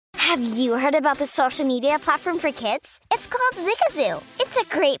Have you heard about the social media platform for kids? It's called Zigazoo. It's a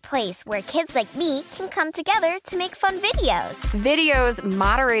great place where kids like me can come together to make fun videos. Videos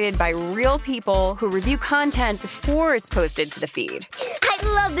moderated by real people who review content before it's posted to the feed. I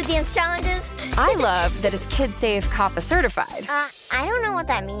love the dance challenges. I love that it's kid-safe, COPPA certified. I don't know what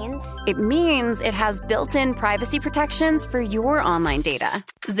that means. It means it has built-in privacy protections for your online data.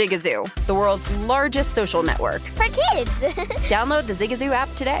 Zigazoo, the world's largest social network. For kids. Download the Zigazoo app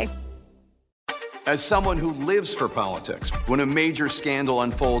today. As someone who lives for politics, when a major scandal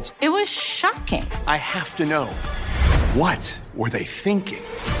unfolds, it was shocking. I have to know, what were they thinking?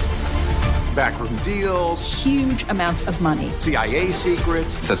 Backroom deals, huge amounts of money, CIA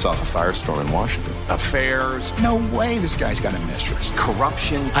secrets, sets off a firestorm in Washington, affairs. No way this guy's got a mistress.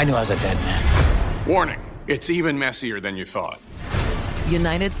 Corruption. I knew I was a dead man. Warning, it's even messier than you thought.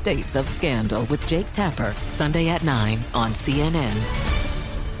 United States of Scandal with Jake Tapper, Sunday at 9 on CNN.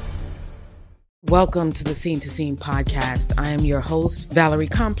 Welcome to the Scene to Scene podcast. I am your host, Valerie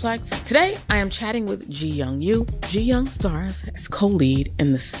Complex. Today, I am chatting with Ji Young Yoo. Ji Young stars as co-lead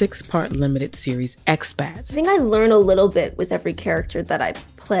in the 6-part limited series Expats. I think I learn a little bit with every character that I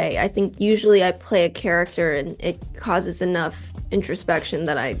play. I think usually I play a character and it causes enough introspection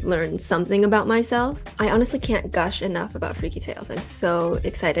that I learn something about myself. I honestly can't gush enough about Freaky Tales. I'm so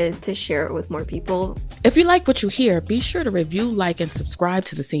excited to share it with more people. If you like what you hear, be sure to review, like, and subscribe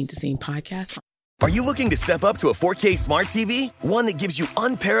to the Scene to Scene podcast. Are you looking to step up to a 4K smart TV? One that gives you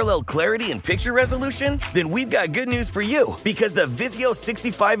unparalleled clarity and picture resolution? Then we've got good news for you, because the Vizio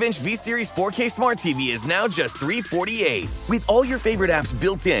 65-inch V-Series 4K smart TV is now just $348. With all your favorite apps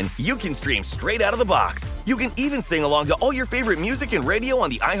built in, you can stream straight out of the box. You can even sing along to all your favorite music and radio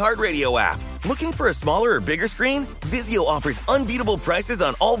on the iHeartRadio app. Looking for a smaller or bigger screen? Vizio offers unbeatable prices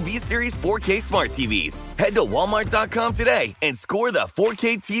on all V-Series 4K smart TVs. Head to Walmart.com today and score the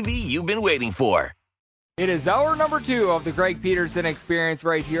 4K TV you've been waiting for. It is hour number 2 of the Greg Peterson Experience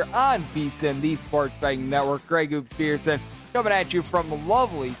right here on VSiN, the Sports Betting Network. Greg Oops Peterson coming at you from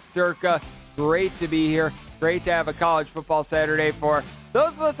lovely Circa. Great to be here. Great to have a college football Saturday for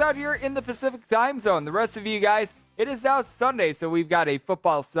those of us out here in the Pacific time zone. The rest of you guys, it is now Sunday, so we've got a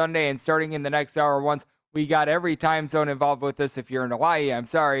football Sunday, and starting in the next hour, once we got every time zone involved with this. If you're in Hawaii, I'm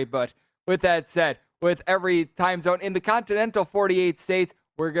sorry, but with that said, with every time zone in the continental 48 states,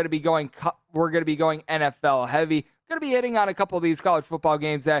 we're going to be going NFL heavy. Going to be hitting on a couple of these college football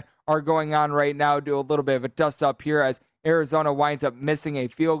games that are going on right now. Do a little bit of a dust up here as Arizona winds up missing a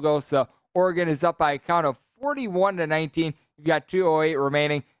field goal. So Oregon is up by a count of 41-19. You've got 2:08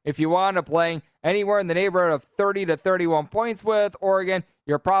 remaining. If you want to play anywhere in the neighborhood of 30 to 31 points with Oregon,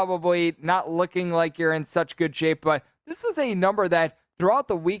 you're probably not looking like you're in such good shape. But this is a number that throughout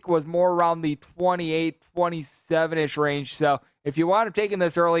the week was more around the 28, 27-ish range. So if you want to take in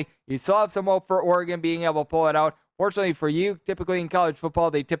this early, you still have some hope for Oregon being able to pull it out. Fortunately for you, typically in college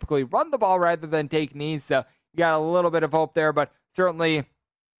football, they typically run the ball rather than take knees. So you got a little bit of hope there, but certainly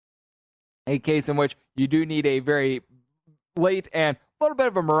a case in which you do need a very late and a little bit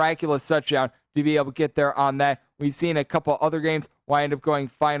of a miraculous touchdown to be able to get there on that. We've seen a couple other games wind up going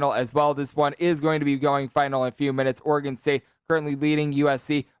final as well. This one is going to be going final in a few minutes. Oregon State currently leading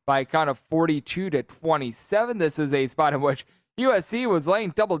USC by a count of 42-27. This is a spot in which USC was laying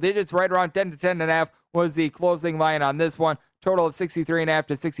double digits, right around 10 to 10.5 was the closing line on this one. Total of 63.5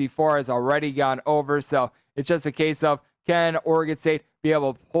 to 64 has already gone over. So it's just a case of, can Oregon State be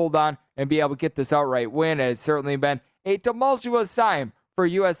able to hold on and be able to get this outright win? It has certainly been a tumultuous time for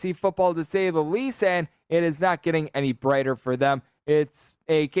USC football, to say the least, and it is not getting any brighter for them. It's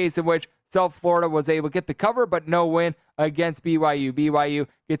a case in which South Florida was able to get the cover, but no win against BYU. BYU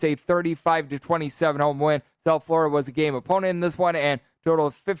gets a 35-27 home win. South Florida was a game opponent in this one, and total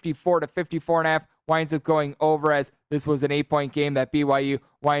of 54 to 54.5 winds up going over, as this was an 8-point game that BYU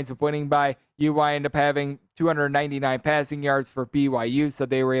winds up winning by. You wind up having 299 passing yards for BYU, so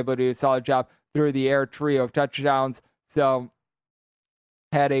they were able to do a solid job through the air, trio of touchdowns. So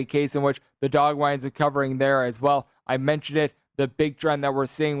had a case in which the dog winds up covering there as well. I mentioned it, the big trend that we're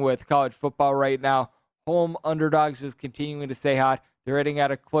seeing with college football right now. Home underdogs just continuing to stay hot. They're hitting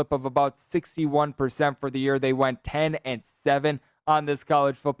at a clip of about 61% for the year. They went 10-7 on this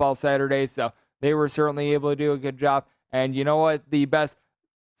college football Saturday, so they were certainly able to do a good job. And you know what? The best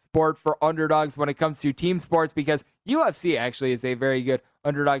sport for underdogs when it comes to team sports, because UFC actually is a very good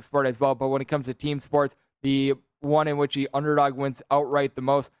underdog sport as well, but when it comes to team sports, the one in which the underdog wins outright the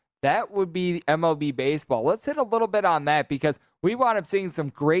most, that would be MLB baseball. Let's hit a little bit on that, because we wound up seeing some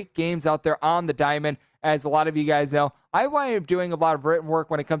great games out there on the diamond. As a lot of you guys know, I wind up doing a lot of written work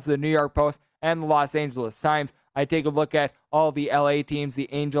when it comes to the New York Post and the Los Angeles Times. I take a look at all the LA teams, the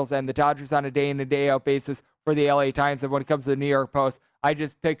Angels and the Dodgers on a day in and day out basis for the LA Times. And when it comes to the New York Post, I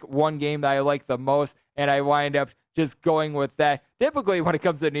just pick one game that I like the most, and I wind up just going with that. Typically, when it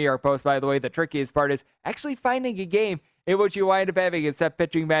comes to the New York Post, by the way, the trickiest part is actually finding a game in which you wind up having a set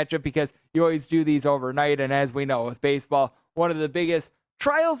pitching matchup, because you always do these overnight. And as we know with baseball, one of the biggest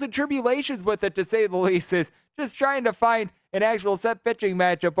trials and tribulations with it, to say the least, is just trying to find an actual set pitching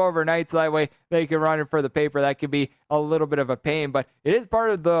matchup overnight, so that way they can run it for the paper. That can be a little bit of a pain, but it is part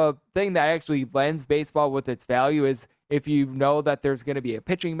of the thing that actually lends baseball with its value, is if you know that there's going to be a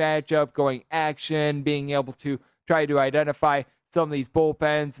pitching matchup, going action, being able to try to identify some of these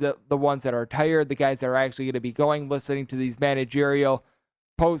bullpens, the ones that are tired, the guys that are actually going to be going, listening to these managerial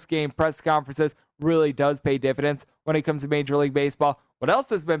post-game press conferences really does pay dividends when it comes to Major League Baseball. What else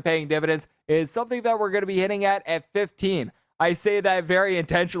has been paying dividends is something that we're going to be hitting at 15. I say that very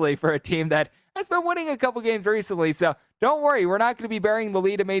intentionally for a team that has been winning a couple games recently, so don't worry, we're not going to be burying the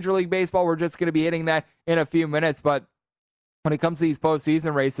lead in Major League Baseball. We're just going to be hitting that in a few minutes. But when it comes to these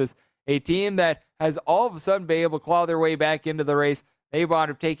postseason races, a team that has all of a sudden been able to claw their way back into the race, they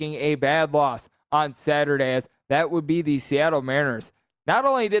wound up taking a bad loss on Saturday, as that would be the Seattle Mariners. Not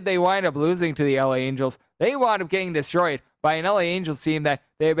only did they wind up losing to the LA Angels, they wound up getting destroyed by an LA Angels team that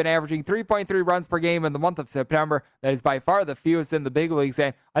they have been averaging 3.3 runs per game in the month of September. That is by far the fewest in the big leagues,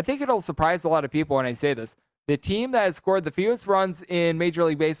 and I think it'll surprise a lot of people when I say this. The team that has scored the fewest runs in Major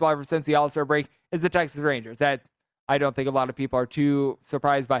League Baseball ever since the All-Star break is the Texas Rangers. That I don't think a lot of people are too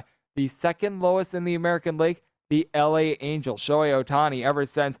surprised by. The second lowest in the American League, the LA Angels. Shohei Ohtani, ever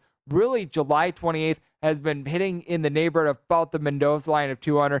since really July 28th, has been hitting in the neighborhood of about the Mendoza line of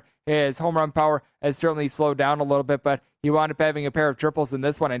 200. His home run power has certainly slowed down a little bit, but he wound up having a pair of triples in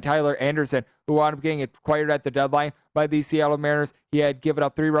this one. And Tyler Anderson, who wound up getting acquired at the deadline by the Seattle Mariners, he had given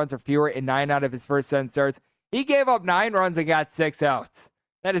up 3 runs or fewer in 9 out of his first 10 starts. He gave up 9 runs and got 6 outs.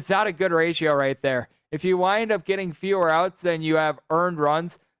 That is not a good ratio right there. If you wind up getting fewer outs than you have earned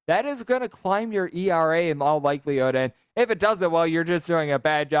runs, that is going to climb your ERA in all likelihood. And if it doesn't, well, you're just doing a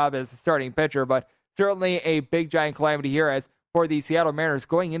bad job as a starting pitcher. But certainly a big, giant calamity here, as for the Seattle Mariners,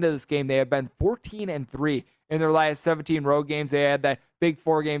 going into this game, they have been 14-3 in their last 17 road games. They had that big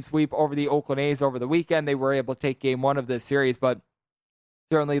 4-game sweep over the Oakland A's over the weekend. They were able to take game 1 of this series, but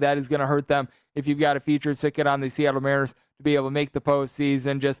certainly that is going to hurt them if you've got a featured ticket on the Seattle Mariners to be able to make the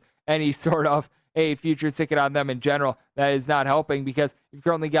postseason. Just any sort of a future ticket on them in general, that is not helping, because you've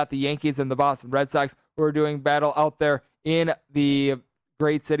currently got the Yankees and the Boston Red Sox who are doing battle out there in the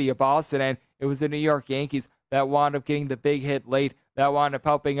great city of Boston, and it was the New York Yankees that wound up getting the big hit late, that wound up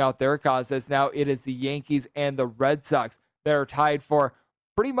helping out their cause, as now it is the Yankees and the Red Sox that are tied for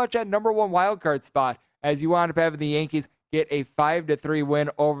pretty much that number 1 wildcard spot, as you wound up having the Yankees get a 5-3 win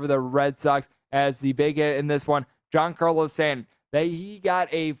over the Red Sox, as the big hit in this one, Giancarlo Stanton, that he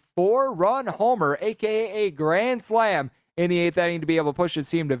got a 4-run homer, a.k.a. a grand slam, in the 8th inning to be able to push his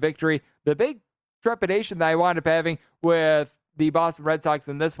team to victory. The big trepidation that I wound up having with the Boston Red Sox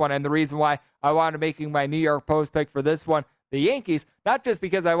in this one, and the reason why I wound up making my New York Post pick for this one, the Yankees, not just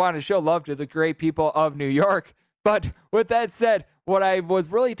because I want to show love to the great people of New York, but with that said, what I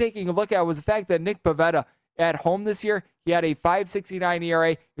was really taking a look at was the fact that Nick Pivetta at home this year, he had a 5.69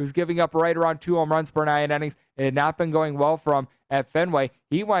 ERA. He was giving up right around 2 home runs per 9 innings. It had not been going well for him at Fenway.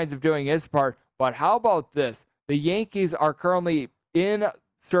 He winds up doing his part. But how about this? The Yankees are currently in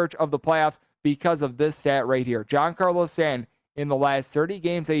search of the playoffs because of this stat right here. Giancarlo Stanton, in the last 30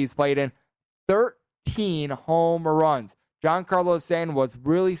 games that he's played in, 13 home runs. Giancarlo Stanton was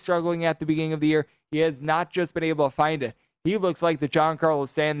really struggling at the beginning of the year. He has not just been able to find it. He looks like the Giancarlo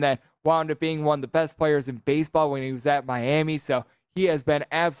Stanton that wound up being one of the best players in baseball when he was at Miami. So he has been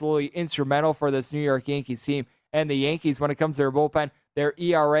absolutely instrumental for this New York Yankees team. And the Yankees, when it comes to their bullpen, their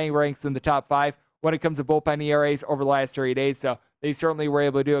ERA ranks in the top 5 when it comes to bullpen ERAs over the last 30 days. So they certainly were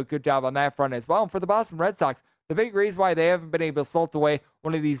able to do a good job on that front as well. And for the Boston Red Sox, the big reason why they haven't been able to salt away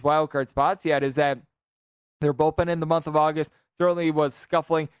one of these wildcard spots yet is that their bullpen in the month of August certainly was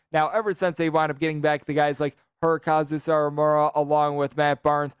scuffling. Now, ever since they wound up getting back the guys like Hirokazu Sawamura, along with Matt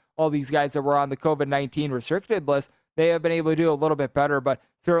Barnes, all these guys that were on the COVID-19 restricted list, they have been able to do a little bit better, but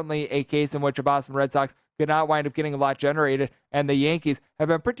certainly a case in which the Boston Red Sox could not wind up getting a lot generated, and the Yankees have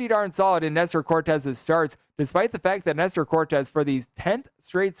been pretty darn solid in Nestor Cortez's starts, despite the fact that Nestor Cortez, for the 10th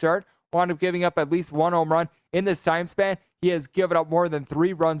straight start, wound up giving up at least 1 home run. In this time span, he has given up more than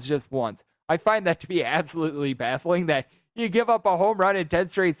 3 runs just once. I find that to be absolutely baffling, that you give up a home run in 10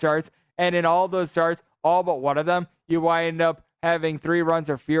 straight starts, and in all those starts, all but one of them, you wind up having 3 runs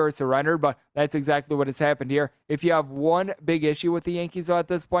or fewer surrendered, but that's exactly what has happened here. If you have one big issue with the Yankees at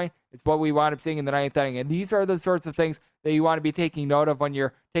this point, it's what we wound up seeing in the 9th inning. And these are the sorts of things that you want to be taking note of when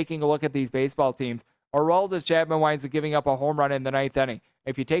you're taking a look at these baseball teams. Aroldis Chapman winds up giving up a home run in the 9th inning.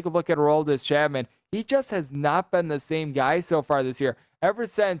 If you take a look at Aroldis Chapman, he just has not been the same guy so far this year. Ever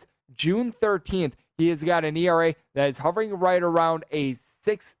since June 13th, he has got an ERA that is hovering right around a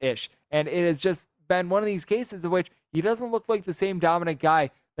 6-ish. And it has just been one of these cases in which he doesn't look like the same dominant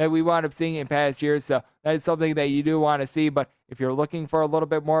guy that we wound up seeing in past years. So that is something that you do want to see. But if you're looking for a little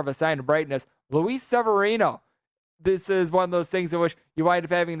bit more of a sign of brightness, Luis Severino. This is one of those things in which you wind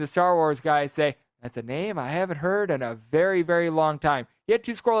up having the Star Wars guy say, that's a name I haven't heard in a very, very long time. He had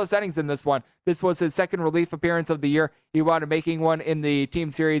 2 scoreless innings in this one. This was his second relief appearance of the year. He wound up making one in the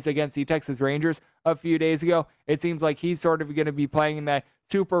team series against the Texas Rangers a few days ago. It seems like he's sort of going to be playing in that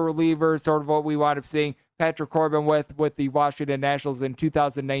super reliever, sort of what we wound up seeing Patrick Corbin with the Washington Nationals in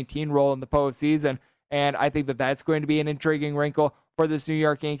 2019 role in the postseason. And I think that that's going to be an intriguing wrinkle for this New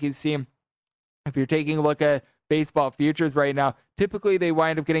York Yankees team. If you're taking a look at baseball futures right now, typically they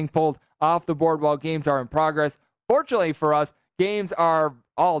wind up getting pulled off the board while games are in progress. Fortunately for us, games are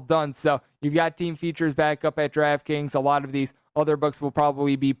all done. So you've got team features back up at DraftKings. A lot of these other books will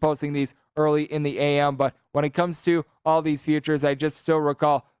probably be posting these early in the AM. But when it comes to all these futures, I just still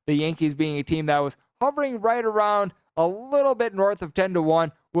recall the Yankees being a team that was hovering right around a little bit north of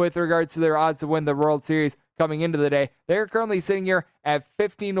 10-1 with regards to their odds to win the World Series coming into the day. They're currently sitting here at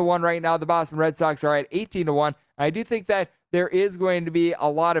 15-1 right now. The Boston Red Sox are at 18-1. I do think that there is going to be a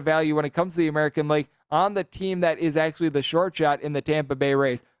lot of value when it comes to the American League on the team that is actually the short shot in the Tampa Bay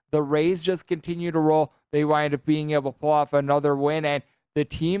Rays. The Rays just continue to roll. They wind up being able to pull off another win, and the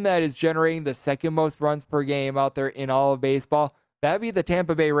team that is generating the second most runs per game out there in all of baseball, that'd be the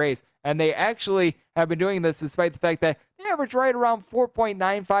Tampa Bay Rays. And they actually have been doing this despite the fact that they average right around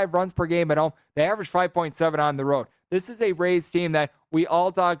 4.95 runs per game at home. They average 5.7 on the road. This is a Rays team that we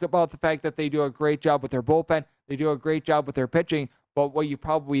all talk about the fact that they do a great job with their bullpen. They do a great job with their pitching. But what you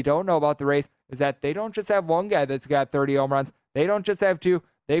probably don't know about the Rays is that they don't just have one guy that's got 30 home runs. They don't just have 2.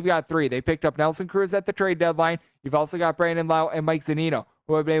 They've got 3. They picked up Nelson Cruz at the trade deadline. You've also got Brandon Lau and Mike Zunino,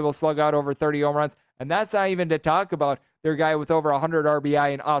 who have been able to slug out over 30 home runs. And that's not even to talk about their guy with over 100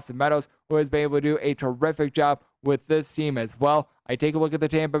 RBI in Austin Meadows, who has been able to do a terrific job with this team as well. I take a look at the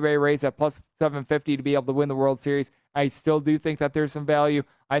Tampa Bay Rays at plus 750 to be able to win the World Series. I still do think that there's some value.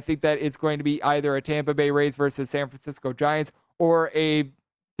 I think that it's going to be either a Tampa Bay Rays versus San Francisco Giants or a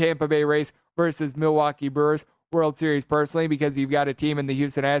Tampa Bay Rays versus Milwaukee Brewers World Series personally, because you've got a team in the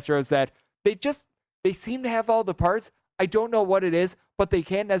Houston Astros that they seem to have all the parts. I don't know what it is, but they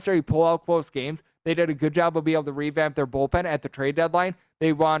can't necessarily pull out close games. They did a good job of being able to revamp their bullpen at the trade deadline.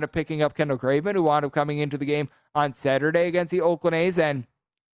 They wound up picking up Kendall Graveman, who wound up coming into the game on Saturday against the Oakland A's, and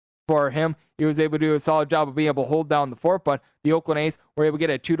for him, he was able to do a solid job of being able to hold down the fort, but the Oakland A's were able to get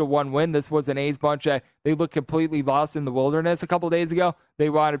a 2-1 win. This was an A's bunch that they looked completely lost in the wilderness a couple days ago. They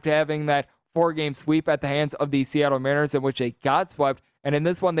wound up having that 4-game sweep at the hands of the Seattle Mariners, in which they got swept, and in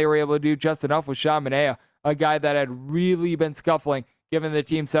this one, they were able to do just enough with Sean Manaea, a guy that had really been scuffling, giving the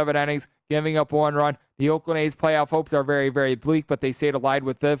team 7 innings, giving up 1 run. The Oakland A's playoff hopes are very, very bleak, but they stayed alive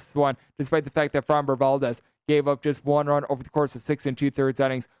with this one, despite the fact that Framber Valdez gave up just 1 run over the course of 6 2/3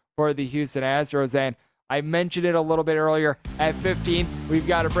 innings for the Houston Astros. And I mentioned it a little bit earlier. At 15, we've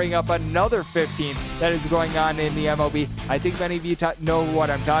got to bring up another 15 that is going on in the MLB. I think many of you know what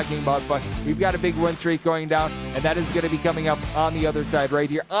I'm talking about, but we've got a big win streak going down, and that is going to be coming up on the other side right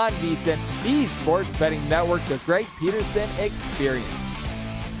here on VSiN, the Sports Betting Network, the Greg Peterson Experience.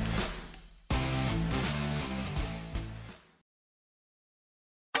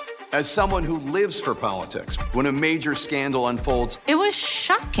 As someone who lives for politics, when a major scandal unfolds, It was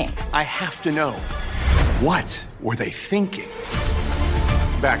shocking. I have to know, what were they thinking?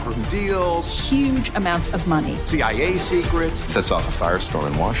 Backroom deals, Huge amounts of money. CIA secrets, Sets off a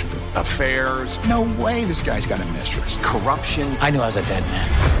firestorm in Washington. affairs, No way this guy's got a mistress. corruption. I knew I was a dead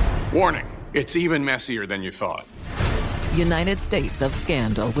man. Warning, it's even messier than you thought. United States of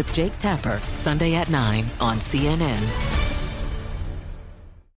Scandal with Jake Tapper, Sunday at 9 on CNN.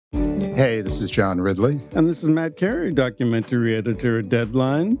 Hey, this is John Ridley. And this is Matt Carey, documentary editor at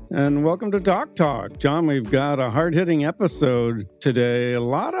Deadline. And welcome to Talk Talk. John, we've got a hard-hitting episode today. A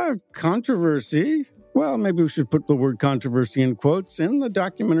lot of controversy. Well, maybe we should put the word controversy in quotes in the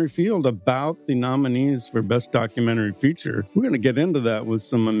documentary field about the nominees for Best Documentary Feature. We're going to get into that with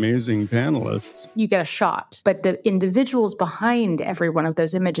some amazing panelists. You get a shot, but the individuals behind every one of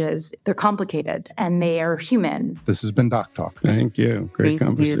those images, they're complicated and they are human. This has been Doc Talk. Thank you. Great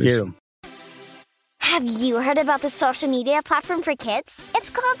conversation. You. Have you heard about the social media platform for kids? It's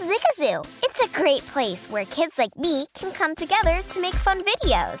called Zigazoo. It's a great place where kids like me can come together to make fun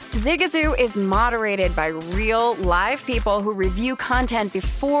videos. Zigazoo is moderated by real, live people who review content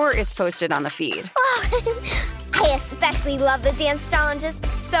before it's posted on the feed. Oh, I especially love the dance challenges.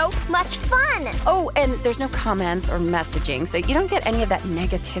 So much fun. Oh, and there's no comments or messaging, so you don't get any of that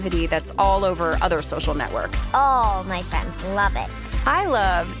negativity that's all over other social networks. Oh, my friends love it. I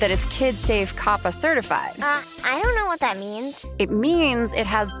love that it's kid-safe COPPA certified. I don't know what that means. It means it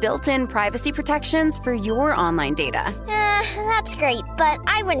has built-in privacy protections for your online data. That's great, but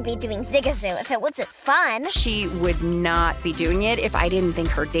I wouldn't be doing Zigazoo if it wasn't fun. She would not be doing it if I didn't think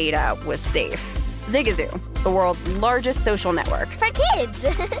her data was safe. Zigazoo, the world's largest social network. For kids.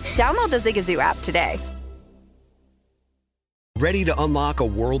 Download the Zigazoo app today. Ready to unlock a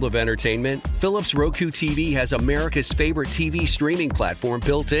world of entertainment? Philips Roku TV has America's favorite TV streaming platform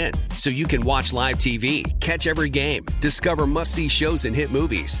built in, so you can watch live TV, catch every game, discover must-see shows and hit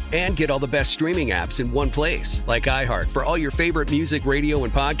movies, and get all the best streaming apps in one place, like iHeart for all your favorite music, radio,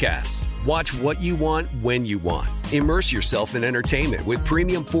 and podcasts. Watch what you want, when you want. Immerse yourself in entertainment with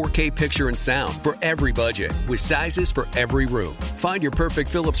premium 4K picture and sound for every budget, with sizes for every room. Find your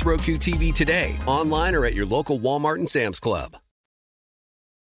perfect Philips Roku TV today, online or at your local Walmart and Sam's Club.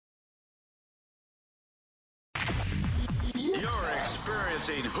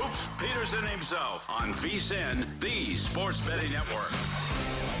 Hoops Peterson himself on VSiN, the Sports Betting Network.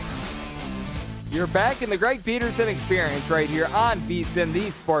 You're back in the Greg Peterson experience right here on VSiN, the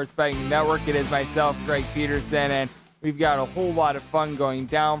Sports Betting Network. It is myself, Greg Peterson, and we've got a whole lot of fun going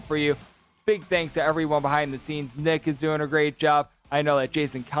down for you. Big thanks to everyone behind the scenes. Nick is doing a great job. I know that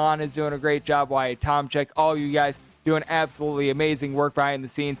Jason Kahn is doing a great job. Wyatt Tomczyk, all you guys doing absolutely amazing work behind the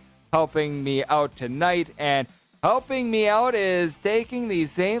scenes, helping me out tonight. And helping me out is taking the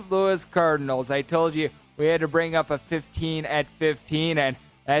St. Louis Cardinals. I told you we had to bring up a 15 at 15, and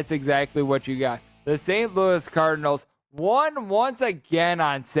that's exactly what you got. The St. Louis Cardinals won once again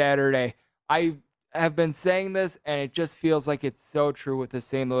on Saturday. I have been saying this, and it just feels like it's so true with the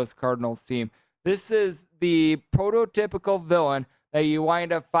St. Louis Cardinals team. This is the prototypical villain that you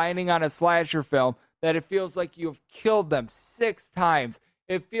wind up finding on a slasher film, that it feels like you've killed them 6 times.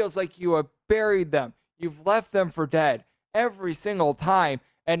 It feels like you have buried them. You've left them for dead every single time.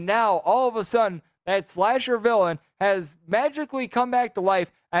 And now, all of a sudden, that slasher villain has magically come back to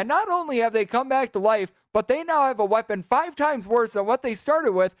life. And not only have they come back to life, but they now have a weapon 5 times worse than what they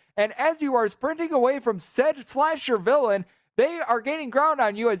started with. And as you are sprinting away from said slasher villain, they are gaining ground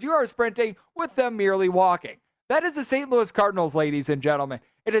on you as you are sprinting with them merely walking. That is the St. Louis Cardinals, ladies and gentlemen.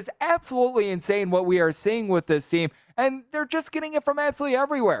 It is absolutely insane what we are seeing with this team, and they're just getting it from absolutely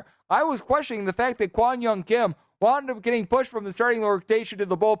everywhere. I was questioning the fact that Kwon Young Kim wound up getting pushed from the starting rotation to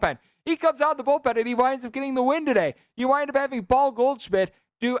the bullpen. He comes out of the bullpen and he winds up getting the win today. You wind up having Paul Goldschmidt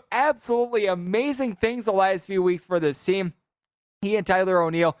do absolutely amazing things the last few weeks for this team. He and Tyler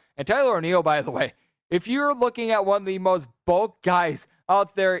O'Neill, by the way, if you're looking at one of the most bulk guys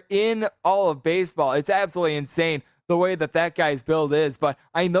out there in all of baseball, it's absolutely insane the way that guy's build is. But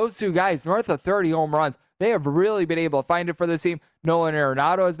I mean, those two guys, north of 30 home runs, they have really been able to find it for this team. Nolan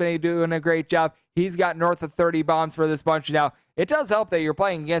Arenado has been doing a great job. He's got north of 30 bombs for this bunch. Now, it does help that you're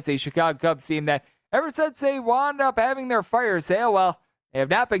playing against a Chicago Cubs team that ever since they wound up having their fire sale, well, they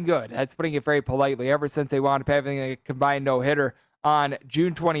have not been good. That's putting it very politely. Ever since they wound up having a combined no-hitter on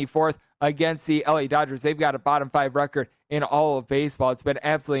June 24th against the LA Dodgers, they've got a bottom 5 record in all of baseball. It's been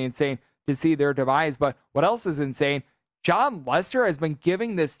absolutely insane to see their demise. But what else is insane? Jon Lester has been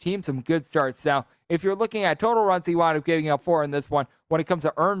giving this team some good starts. Now, if you're looking at total runs, he wound up giving up 4 in this one. When it comes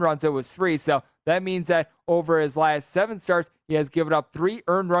to earned runs, it was 3. So that means that over his last 7 starts, he has given up 3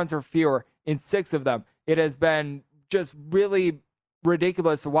 earned runs or fewer in 6 of them. It has been just really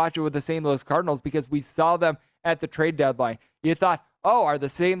ridiculous to watch it with the St. Louis Cardinals because we saw them at the trade deadline. You thought, oh, are the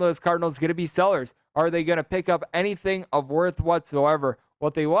St. Louis Cardinals going to be sellers? Are they going to pick up anything of worth whatsoever?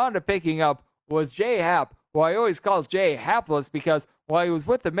 What they wound up picking up was Jay Happ, who I always call Jay Hapless because while he was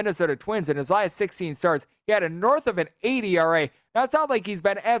with the Minnesota Twins in his last 16 starts, he had a north of an 8 ERA. Now, it's not like he's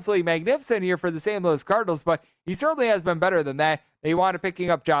been absolutely magnificent here for the St. Louis Cardinals, but he certainly has been better than that. They wound up picking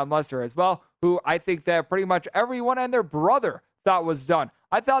up Jon Lester as well, who I think that pretty much everyone and their brother thought was done.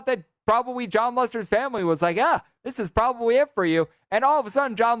 I thought that probably Jon Lester's family was like, this is probably it for you. And all of a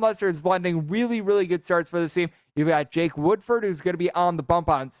sudden, Jon Lester is landing really, really good starts for this team. You've got Jake Woodford, who's going to be on the bump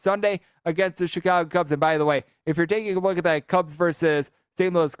on Sunday against the Chicago Cubs. And by the way, if you're taking a look at that Cubs versus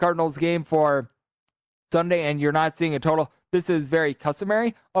St. Louis Cardinals game for Sunday and you're not seeing a total, this is very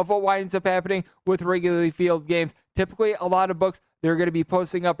customary of what winds up happening with regularly field games. Typically, a lot of books, they're going to be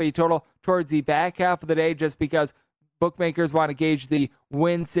posting up a total towards the back half of the day just because bookmakers want to gauge the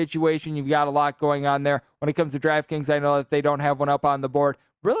win situation. You've got a lot going on there. When it comes to DraftKings, I know that they don't have one up on the board.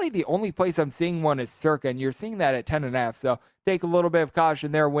 Really, the only place I'm seeing one is Circa, and you're seeing that at 10.5. So take a little bit of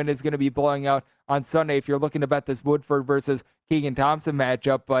caution there. Wind is going to be blowing out on Sunday if you're looking to bet this Woodford versus Keegan Thompson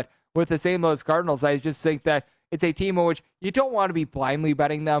matchup. But with the St. Louis Cardinals, I just think that it's a team in which you don't want to be blindly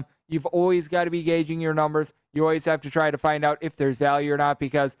betting them. You've always got to be gauging your numbers. You always have to try to find out if there's value or not,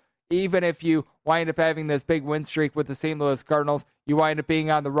 because even if you wind up having this big win streak with the St. Louis Cardinals, you wind up being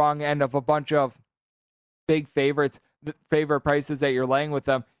on the wrong end of a bunch of big favorites, favorite prices that you're laying with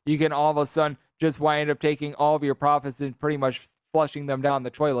them. You can all of a sudden just wind up taking all of your profits and pretty much flushing them down the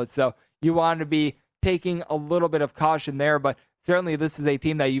toilet. So you want to be taking a little bit of caution there, but certainly this is a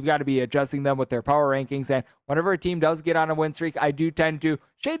team that you've got to be adjusting them with their power rankings. And whenever a team does get on a win streak, I do tend to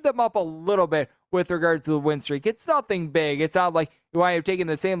shade them up a little bit with regards to the win streak. It's nothing big. It's not like you wind up taking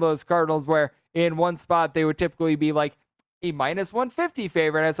the St. Louis Cardinals where in one spot they would typically be like a minus 150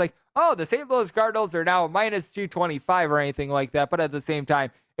 favorite. And it's like, oh, the St. Louis Cardinals are now a minus 225 or anything like that. But at the same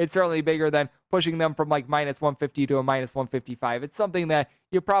time, it's certainly bigger than pushing them from like minus 150 to a minus 155. It's something that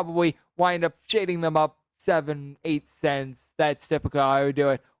you probably wind up shading them up 7-8 cents. That's typically how I would do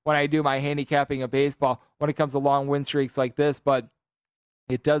it when I do my handicapping of baseball when it comes to long win streaks like this. But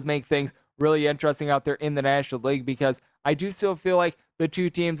it does make things really interesting out there in the National League, because I do still feel like the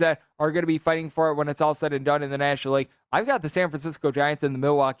two teams that are going to be fighting for it when it's all said and done in the National League, I've got the San Francisco Giants and the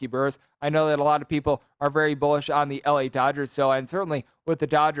Milwaukee Brewers. I know that a lot of people are very bullish on the LA Dodgers still, and certainly with the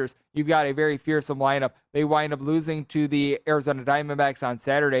Dodgers, you've got a very fearsome lineup. They wind up losing to the Arizona Diamondbacks on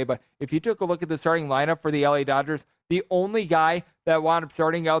Saturday, but if you took a look at the starting lineup for the LA Dodgers, the only guy that wound up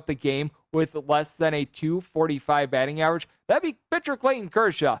starting out the game with less than a 245 batting average, that'd be pitcher Clayton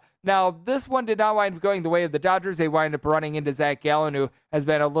Kershaw. Now, this one did not wind up going the way of the Dodgers. They wind up running into Zach Gallen, who has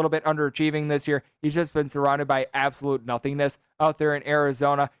been a little bit underachieving this year. He's just been surrounded by absolute nothingness out there in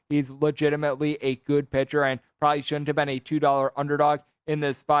Arizona. He's legitimately a good pitcher and probably shouldn't have been a $2 underdog in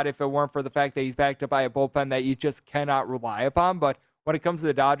this spot if it weren't for the fact that he's backed up by a bullpen that you just cannot rely upon. But when it comes to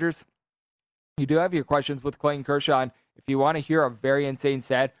the Dodgers, you do have your questions with Clayton Kershaw. And if you want to hear a very insane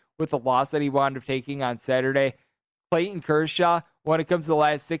stat with the loss that he wound up taking on Saturday, Clayton Kershaw, when it comes to the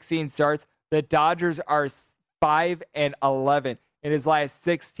last 16 starts, the Dodgers are 5-11 in his last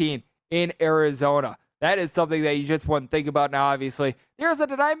 16 in Arizona. That is something that you just wouldn't think about now, obviously. The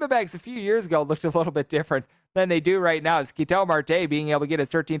Arizona Diamondbacks a few years ago looked a little bit different than they do right now. It's Ketel Marte being able to get his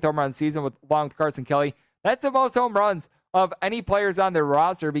 13th home run season along with Carson Kelly. That's the most home runs of any players on their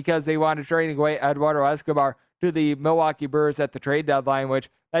roster, because they wanted trading away Eduardo Escobar to the Milwaukee Brewers at the trade deadline, which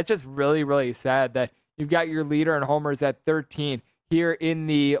that's just really, really sad that you've got your leader in homers at 13 here in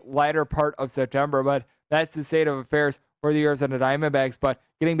the latter part of September. But that's the state of affairs for the Arizona Diamondbacks. But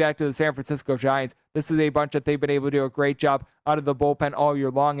getting back to the San Francisco Giants, this is a bunch that they've been able to do a great job out of the bullpen all year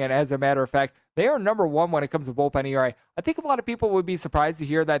long. And as a matter of fact, they are number one when it comes to bullpen ERA. I think a lot of people would be surprised to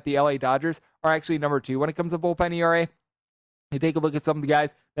hear that the LA Dodgers are actually number two when it comes to bullpen ERA. You take a look at some of the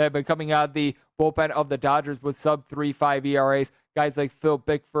guys that have been coming out of the bullpen of the Dodgers with sub 3.5 ERAs. Guys like Phil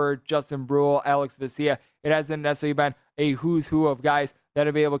Bickford, Justin Brule, Alex Vesia. It hasn't necessarily been a who's who of guys that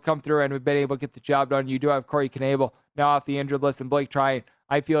have been able to come through and have been able to get the job done. You do have Corey Knebel now off the injured list, and Blake Tryon,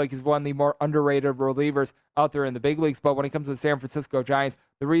 I feel like, is one of the more underrated relievers out there in the big leagues. But when it comes to the San Francisco Giants,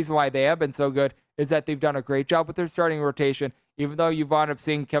 the reason why they have been so good is that they've done a great job with their starting rotation. Even though you've wound up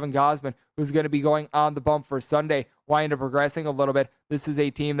seeing Kevin Gausman, who's going to be going on the bump for Sunday, wind up progressing a little bit, this is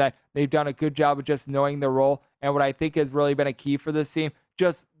a team that they've done a good job of just knowing their role. And what I think has really been a key for this team,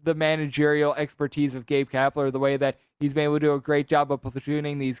 just the managerial expertise of Gabe Kapler, the way that he's been able to do a great job of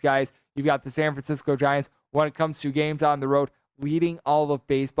platooning these guys. You've got the San Francisco Giants, when it comes to games on the road, leading all of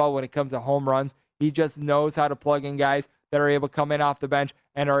baseball when it comes to home runs. He just knows how to plug in guys that are able to come in off the bench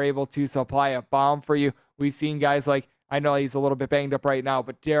and are able to supply a bomb for you. We've seen guys like, I know he's a little bit banged up right now,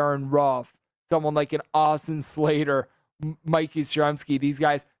 but Darren Ruff, someone like an Austin Slater, Mikey Yastrzemski, these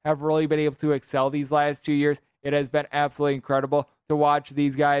guys have really been able to excel these last 2 years. It has been absolutely incredible to watch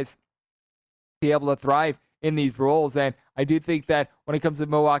these guys be able to thrive in these roles. And I do think that when it comes to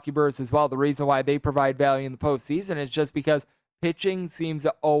Milwaukee Brewers as well, the reason why they provide value in the postseason is just because pitching seems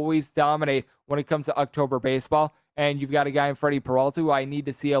to always dominate when it comes to October baseball. And you've got a guy in Freddie Peralta who I need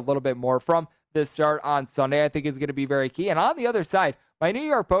to see a little bit more from. This start on Sunday, I think, is going to be very key. And on the other side, my New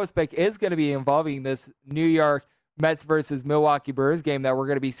York Post pick is going to be involving this New York Mets versus Milwaukee Brewers game that we're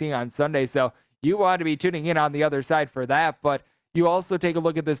going to be seeing on Sunday. So you want to be tuning in on the other side for that. But you also take a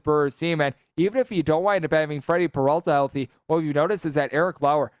look at this Brewers team, and even if you don't wind up having Freddie Peralta healthy, what you notice is that Eric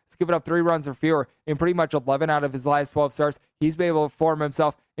Lauer has given up 3 runs or fewer in pretty much 11 out of his last 12 starts. He's been able to form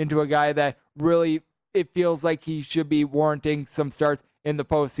himself into a guy that really, it feels like he should be warranting some starts in the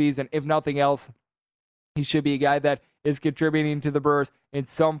postseason. If nothing else, he should be a guy that is contributing to the Brewers in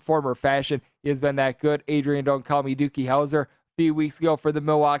some form or fashion. He has been that good. Adrian Don't Call Me Dookie Howser, a few weeks ago for the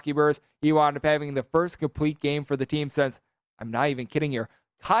Milwaukee Brewers, he wound up having the first complete game for the team since, I'm not even kidding here,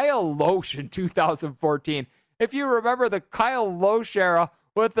 Kyle Loesch in 2014. If you remember the Kyle Loesch era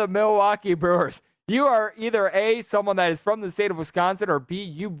with the Milwaukee Brewers, you are either A, someone that is from the state of Wisconsin, or B,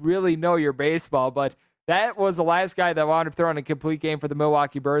 you really know your baseball. But that was the last guy that wound up throwing a complete game for the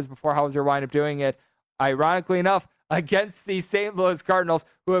Milwaukee Brewers before Hauser wound up doing it, ironically enough, against the St. Louis Cardinals,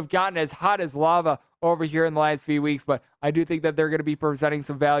 who have gotten as hot as lava over here in the last few weeks. But I do think that they're going to be presenting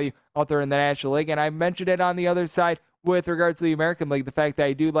some value out there in the National League. And I mentioned it on the other side with regards to the American League, the fact that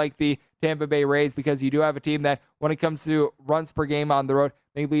I do like the Tampa Bay Rays, because you do have a team that, when it comes to runs per game on the road,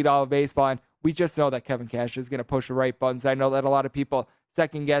 they lead all of baseball. And we just know that Kevin Cash is going to push the right buttons. I know that a lot of people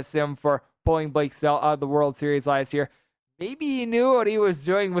second-guessed him for pulling Blake Snell out of the World Series last year. Maybe he knew what he was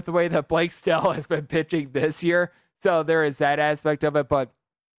doing with the way that Blake Snell has been pitching this year. So there is that aspect of it. But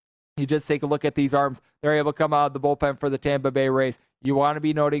you just take a look at these arms. They're able to come out of the bullpen for the Tampa Bay Rays. You want to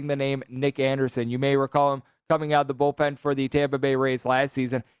be noting the name Nick Anderson. You may recall him coming out of the bullpen for the Tampa Bay Rays last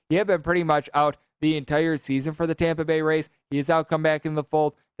season. He had been pretty much out the entire season for the Tampa Bay Rays. He has now come back in the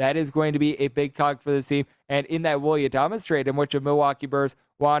fold. That is going to be a big cog for this team. And in that Willie Adames trade, in which the Milwaukee Brewers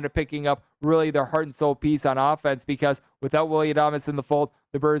wound up picking up really their heart and soul piece on offense, because without Willie Adames in the fold,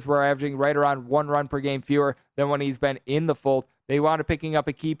 the Brewers were averaging right around 1 run per game fewer than when he's been in the fold. They wound up picking up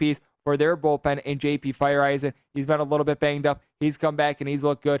a key piece for their bullpen in JP Feyereisen. He's been a little bit banged up. He's come back and he's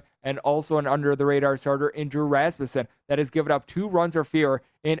looked good. And also an under-the-radar starter in Drew Rasmussen that has given up 2 runs or fewer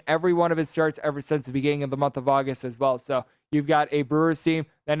in every one of his starts ever since the beginning of the month of August as well. So you've got a Brewers team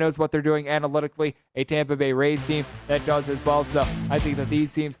that knows what they're doing analytically, a Tampa Bay Rays team that does as well. So I think that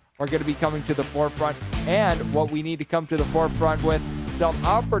these teams are going to be coming to the forefront. And what we need to come to the forefront with, some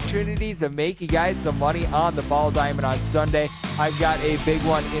opportunities to make you guys some money on the Ball Diamond on Sunday. I've got a big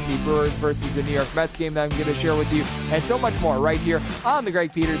one in the Brewers versus the New York Mets game that I'm going to share with you, and so much more right here on the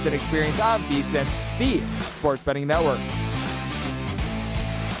Greg Peterson Experience on VSiN, the Sports Betting Network.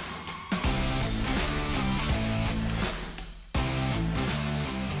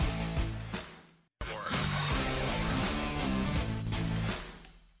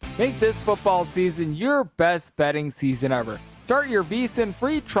 Make this football season your best betting season ever. Start your VSiN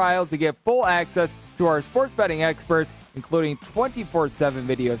free trial to get full access to our sports betting experts, including 24/7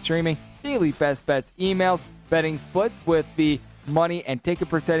 video streaming, daily best bets emails, betting splits with the money and ticket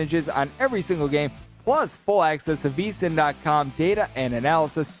percentages on every single game, plus full access to VSiN.com data and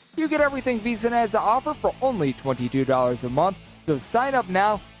analysis. You get everything VSiN has to offer for only $22 a month. So sign up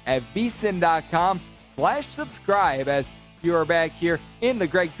now at VSiN.com/subscribe. As you are back here in the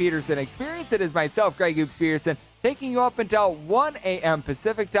Greg Peterson Experience, it is myself, Greg Oops Peterson, taking you up until 1 a.m.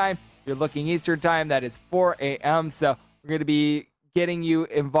 Pacific time. If you're looking Eastern time, that is 4 a.m. So we're going to be getting you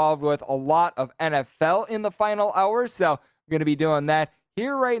involved with a lot of NFL in the final hour. So we're going to be doing that.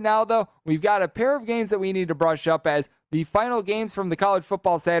 Here right now, though, we've got a pair of games that we need to brush up, as the final games from the college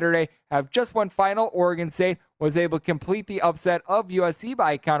football Saturday have just one final. Oregon State was able to complete the upset of USC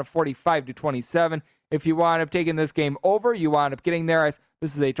by a count of 45-27. If you wind up taking this game over, you wind up getting there, as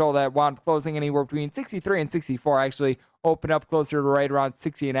this is a total that wound up closing anywhere between 63 and 64. Actually opened up closer to right around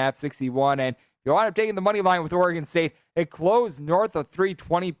 60.5, 61. And if you wind up taking the money line with Oregon State, it closed north of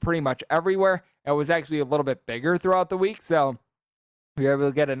 320 pretty much everywhere. It was actually a little bit bigger throughout the week. So we were able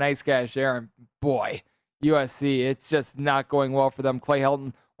to get a nice cash there. And boy, USC, it's just not going well for them. Clay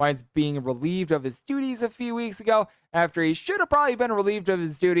Helton winds being relieved of his duties a few weeks ago after he should have probably been relieved of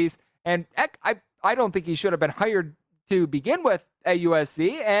his duties. And I don't think he should have been hired to begin with at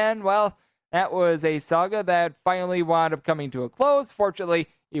USC. And, well, that was a saga that finally wound up coming to a close. Fortunately,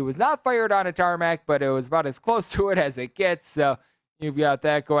 he was not fired on a tarmac, but it was about as close to it as it gets. So you've got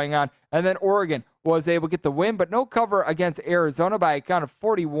that going on. And then Oregon was able to get the win, but no cover against Arizona by a count of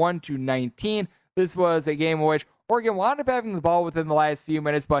 41-19. This was a game in which Oregon wound up having the ball within the last few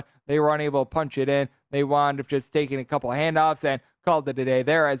minutes, but they were unable to punch it in. They wound up just taking a couple of handoffs and called it a day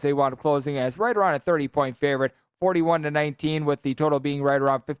there, as they wound up closing as right around a 30-point favorite, 41-19, with the total being right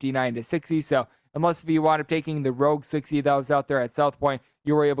around 59-60. So unless if you wound up taking the rogue 60 that was out there at South Point,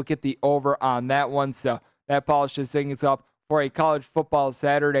 you were able to get the over on that one. So that polishes things up for a college football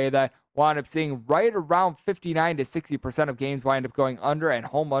Saturday that wound up seeing right around 59 to 60% of games wind up going under, and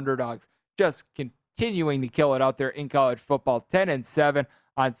home underdogs just continuing to kill it out there in college football. 10-7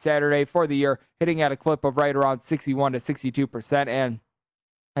 on Saturday for the year, hitting at a clip of right around 61 to 62%. And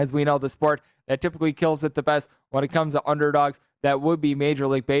as we know, the sport that typically kills it the best when it comes to underdogs, that would be Major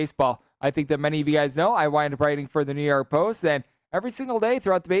League Baseball. I think that many of you guys know I wind up writing for the New York Post, and every single day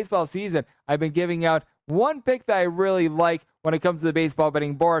throughout the baseball season, I've been giving out one pick that I really like when it comes to the baseball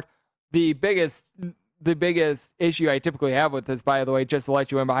betting board. The biggest issue I typically have with this, by the way, just to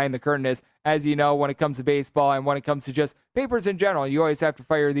let you in behind the curtain, is, as you know, when it comes to baseball and when it comes to just papers in general, you always have to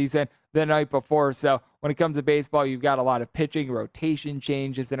fire these in the night before. So when it comes to baseball, you've got a lot of pitching, rotation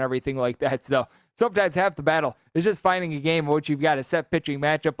changes, and everything like that. So sometimes half the battle is just finding a game in which you've got a set pitching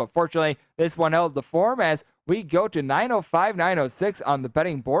matchup. But fortunately, this one held the form as we go to 9:05, 9:06 on the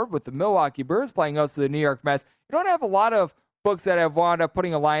betting board with the Milwaukee Brewers playing host to the New York Mets. You don't have a lot of books that have wound up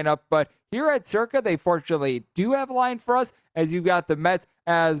putting a line up, but here at Circa, they fortunately do have a line for us, as you've got the Mets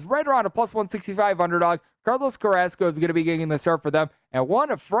as right around a plus 165 underdog. Carlos Carrasco is going to be getting the start for them, and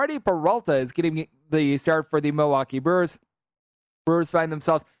one of Freddie Peralta is getting the start for the Milwaukee Brewers. Brewers find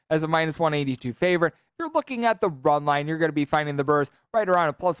themselves as a minus 182 favorite. If you're looking at the run line, you're going to be finding the Brewers right around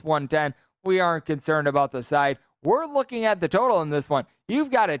a plus 110. We aren't concerned about the side. We're looking at the total in this one.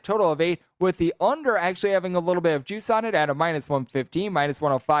 You've got a total of 8, with the under actually having a little bit of juice on it at a minus 115, minus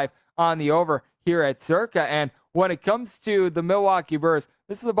 105 on the over here at Circa. And when it comes to the Milwaukee Brewers,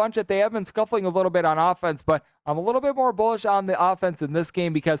 this is a bunch that they have been scuffling a little bit on offense, but I'm a little bit more bullish on the offense in this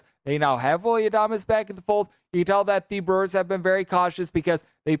game because they now have Willy Adames back in the fold. You can tell that the Brewers have been very cautious because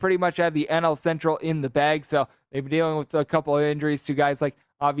they pretty much have the NL Central in the bag. So they've been dealing with a couple of injuries to guys like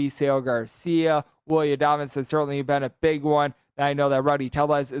Avisail Garcia. Willy Adames has certainly been a big one. I know that Rowdy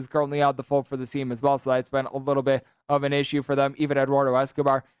Tellez is currently out the fold for the team as well, so that's been a little bit of an issue for them. Even Eduardo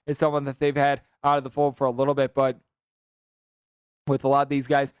Escobar is someone that they've had out of the fold for a little bit, but with a lot of these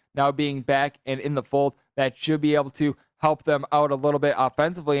guys now being back and in the fold, that should be able to help them out a little bit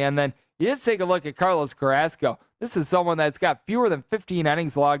offensively. And then you just take a look at Carlos Carrasco. This is someone that's got fewer than 15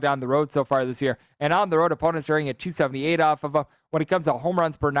 innings logged on the road so far this year, and on the road, opponents are hitting at 278 off of him. When it comes to home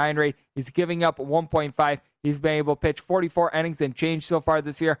runs per 9 rate, he's giving up 1.5. He's been able to pitch 44 innings and change so far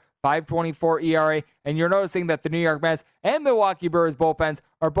this year, 5.24 ERA, and you're noticing that the New York Mets and Milwaukee Brewers bullpens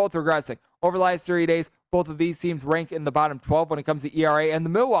are both regressing. Over the last 30 days, both of these teams rank in the bottom 12 when it comes to ERA, and the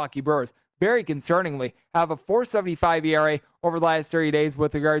Milwaukee Brewers, very concerningly, have a 4.75 ERA over the last 30 days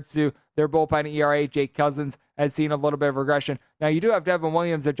with regards to their bullpen ERA. Jake Cousins has seen a little bit of regression. Now, you do have Devin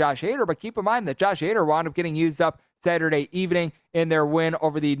Williams and Josh Hader, but keep in mind that Josh Hader wound up getting used up Saturday evening in their win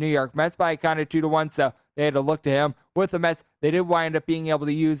over the New York Mets by a count of 2-1, so they had to look to him. With the Mets, they did wind up being able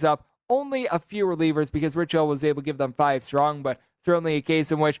to use up only a few relievers because Rich Hill was able to give them 5 strong, but certainly a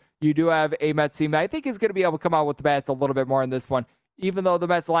case in which you do have a Mets team that I think is going to be able to come out with the bats a little bit more in this one. Even though the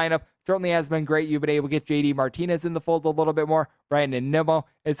Mets lineup certainly has been great, you've been able to get J.D. Martinez in the fold a little bit more. Brandon Nimmo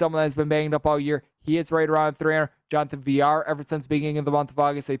is someone that's been banged up all year. He is right around 300. Jonathan Villar, ever since the beginning of the month of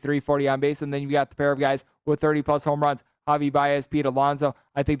August, a 340 on base. And then you've got the pair of guys with 30-plus home runs, Javi Baez, Pete Alonso.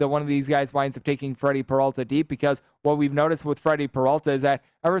 I think that one of these guys winds up taking Freddie Peralta deep because what we've noticed with Freddie Peralta is that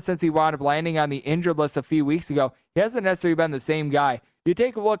ever since he wound up landing on the injured list a few weeks ago, he hasn't necessarily been the same guy. You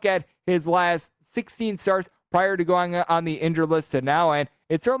take a look at his last 16 starts prior to going on the injured list to now, and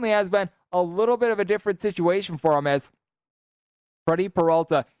it certainly has been a little bit of a different situation for him, as Freddie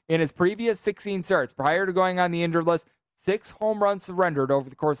Peralta, in his previous 16 starts prior to going on the injured list, 6 home runs surrendered over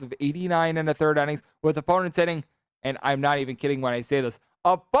the course of 89 and a third innings, with opponents hitting, and I'm not even kidding when I say this,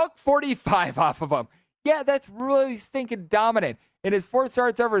 $145 off of him. Yeah, that's really stinking dominant. In his 4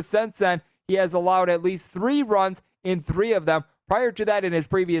 starts ever since then, he has allowed at least 3 runs in 3 of them. Prior to that, in his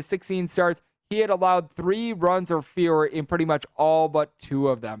previous 16 starts, he had allowed 3 runs or fewer in pretty much all but 2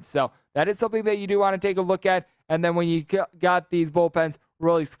 of them. So that is something that you do want to take a look at. And then when you got these bullpens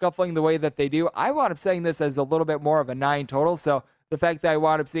really scuffling the way that they do, I wound up saying this as a little bit more of a 9 total. So the fact that I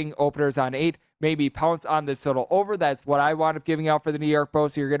wound up seeing openers on 8, maybe pounce on this total over, that's what I wound up giving out for the New York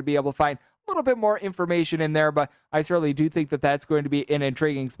Post. So you're going to be able to find a little bit more information in there, but I certainly do think that that's going to be an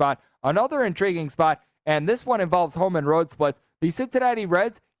intriguing spot. Another intriguing spot, and this one involves home and road splits. The Cincinnati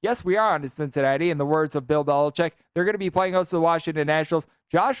Reds, yes, we are on to Cincinnati. In the words of Bill Belichick, they're going to be playing host to the Washington Nationals.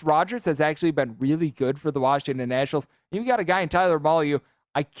 Josh Rogers has actually been really good for the Washington Nationals. You've got a guy in Tyler Mahle.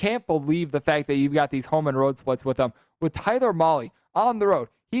 I can't believe the fact that you've got these home and road splits with him. With Tyler Mahle on the road,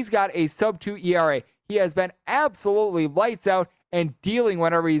 he's got a sub-2 ERA. He has been absolutely lights out and dealing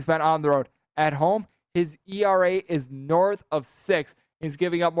whenever he's been on the road. At home, his ERA is north of 6. He's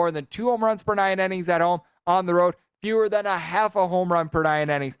giving up more than 2 home runs per 9 innings at home. On the road, fewer than a half a home run per 9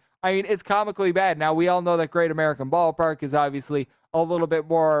 innings. I mean, it's comically bad. Now, we all know that Great American Ballpark is obviously a little bit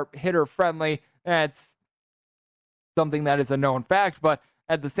more hitter-friendly That's something that is a known fact, but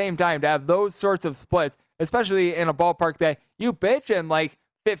at the same time, to have those sorts of splits, especially in a ballpark that you pitch in like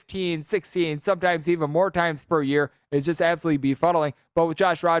 15, 16, sometimes even more times per year, is just absolutely befuddling. But with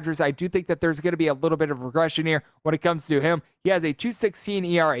Josh Rogers, I do think that there's going to be a little bit of regression here when it comes to him. He has a 2.16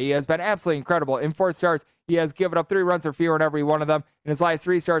 ERA. He has been absolutely incredible. In 4 starts, he has given up 3 runs or fewer in every one of them. In his last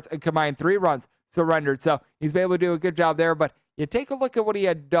 3 starts, a combined 3 runs surrendered. So he's been able to do a good job there. But you take a look at what he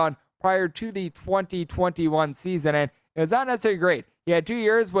had done prior to the 2021 season, and it was not necessarily great. He had 2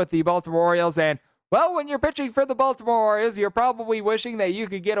 years with the Baltimore Orioles, and well, when you're pitching for the Baltimore Orioles, you're probably wishing that you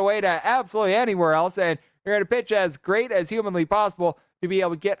could get away to absolutely anywhere else, and you're going to pitch as great as humanly possible to be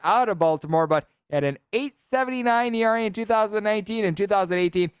able to get out of Baltimore. But at an 8.79 ERA in 2019 and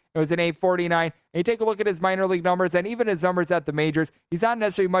 2018, it was an 8.49. And you take a look at his minor league numbers and even his numbers at the majors, he's not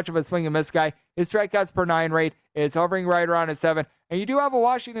necessarily much of a swing and miss guy. His strikeouts per 9 rate is hovering right around a 7. And you do have a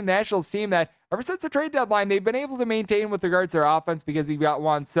Washington Nationals team that, ever since the trade deadline, they've been able to maintain with regards to their offense, because you've got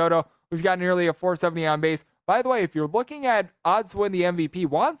Juan Soto, who's got nearly a 470 on base. By the way, if you're looking at odds to win the MVP,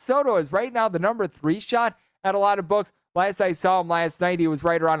 Juan Soto is right now the number 3 shot at a lot of books. Last I saw him last night, he was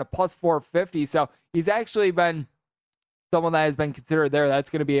right around a plus 450. So he's actually been someone that has been considered there. That's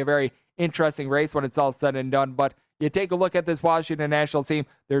going to be a very interesting race when it's all said and done. But you take a look at this Washington Nationals team.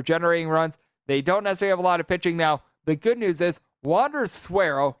 They're generating runs. They don't necessarily have a lot of pitching now. The good news is Wander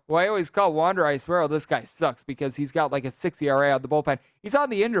Suero, who I always call Wander Suero, this guy sucks because he's got like a 6 ERA on the bullpen. He's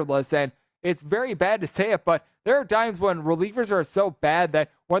on the injured list, and it's very bad to say it, but there are times when relievers are so bad that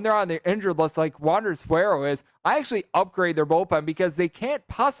when they're on the injured list, like Wander Suero is, I actually upgrade their bullpen because they can't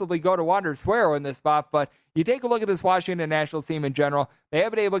possibly go to Wander Suero in this spot. But you take a look at this Washington Nationals team in general, they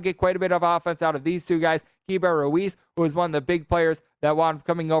have been able to get quite a bit of offense out of these 2 guys. Keibert Ruiz, who is one of the big players that wound up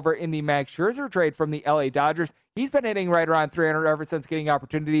coming over in the Max Scherzer trade from the LA Dodgers. He's been hitting right around 300 ever since getting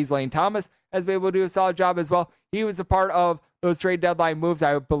opportunities. Lane Thomas has been able to do a solid job as well. He was a part of those trade deadline moves.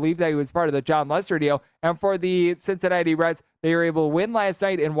 I believe that he was part of the John Lester deal. And for the Cincinnati Reds, they were able to win last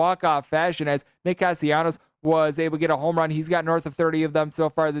night in walk-off fashion as Nick Castellanos was able to get a home run. He's got north of 30 of them so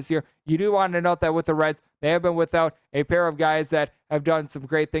far this year. You do want to note that with the Reds, they have been without a pair of guys that have done some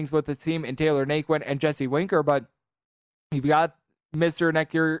great things with the team in Taylor Naquin and Jesse Winker, but you've got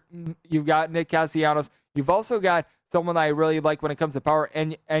you've got Nick Castellanos. You've also got someone that I really like when it comes to power,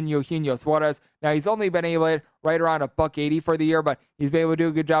 and Eugenio Suarez. Now, he's only been able to right around a $180 for the year, but he's been able to do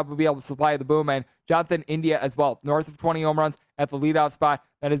a good job of being able to supply the boom. And Jonathan India as well, north of 20 home runs at the leadoff spot.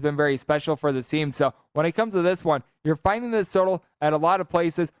 That has been very special for the team. So when it comes to this one, you're finding this total at a lot of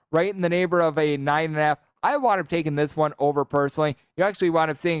places right in the neighborhood of a 9.5. I wound up taking this one over personally. You actually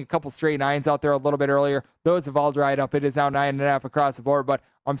wound up seeing a couple straight 9s out there a little bit earlier. Those have all dried up. It is now 9.5 across the board, but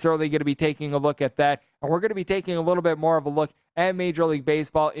I'm certainly going to be taking a look at that. And we're going to be taking a little bit more of a look at Major League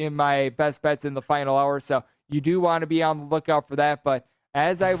Baseball in my best bets in the final hour. So you do want to be on the lookout for that. But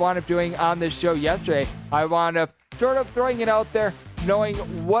as I wound up doing on this show yesterday, I wound up sort of throwing it out there, knowing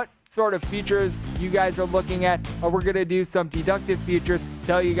what sort of futures you guys are looking at. We're going to do some deductive futures,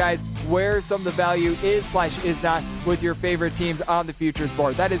 tell you guys where some of the value is/is not with your favorite teams on the futures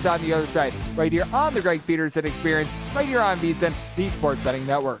board. That is on the other side, right here on the Greg Peterson Experience, right here on VSiN, the Sports Betting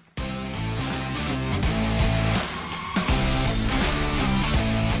Network.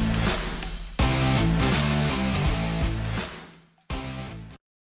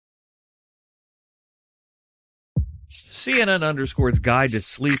 CNN_'s Guide to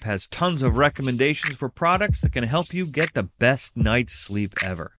Sleep has tons of recommendations for products that can help you get the best night's sleep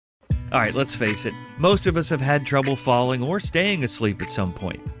ever. All right, let's face it, most of us have had trouble falling or staying asleep at some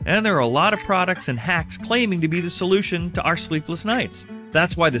point, and there are a lot of products and hacks claiming to be the solution to our sleepless nights.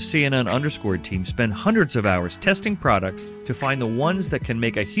 That's why the CNN_ team spend hundreds of hours testing products to find the ones that can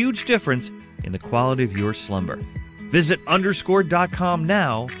make a huge difference in the quality of your slumber. Visit underscore.com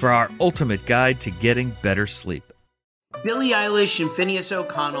now for our ultimate guide to getting better sleep. Billie Eilish and Phineas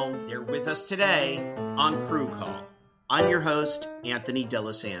O'Connell, they're with us today on Crew Call. I'm your host, Anthony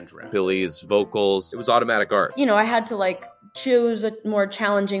D'Alessandro. Billie's vocals, it was automatic art. You know, I had to choose a more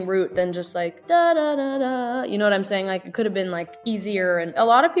challenging route than just da da da da. You know what I'm saying? It could have been easier. And a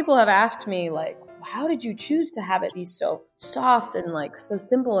lot of people have asked me how did you choose to have it be so soft and so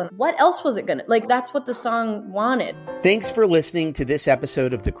simple? And what else was it gonna that's what the song wanted. Thanks for listening to this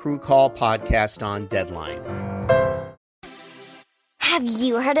episode of the Crew Call podcast on Deadline. Have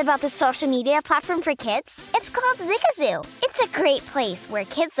you heard about the social media platform for kids? It's called Zigazoo. It's a great place where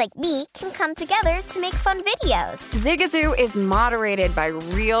kids like me can come together to make fun videos. Zigazoo is moderated by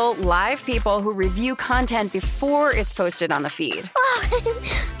real, live people who review content before it's posted on the feed.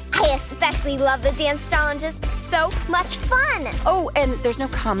 Oh, I especially love the dance challenges. So much fun. Oh, and there's no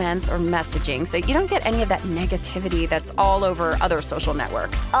comments or messaging, so you don't get any of that negativity that's all over other social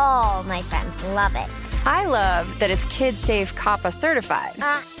networks. All my friends love it. I love that it's kid-safe COPPA certified.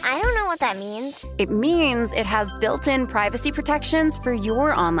 I don't know what that means. It means it has built-in privacy protections for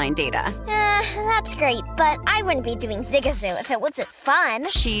your online data. That's great, but I wouldn't be doing Zigazoo if it wasn't fun.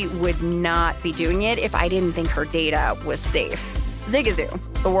 She would not be doing it if I didn't think her data was safe.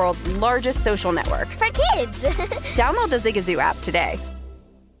 Zigazoo, the world's largest social network. For kids. Download the Zigazoo app today.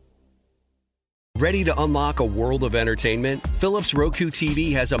 Ready to unlock a world of entertainment? Philips Roku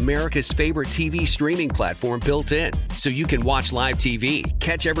TV has America's favorite TV streaming platform built in, so you can watch live TV,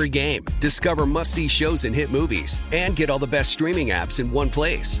 catch every game, discover must-see shows and hit movies, and get all the best streaming apps in one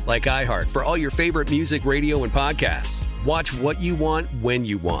place, like iHeart for all your favorite music, radio, and podcasts. Watch what you want, when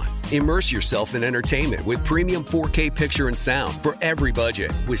you want. Immerse yourself in entertainment with premium 4K picture and sound for every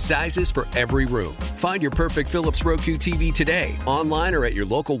budget, with sizes for every room. Find your perfect Philips Roku TV today, online or at your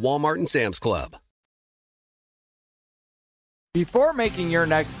local Walmart and Sam's Club. Before making your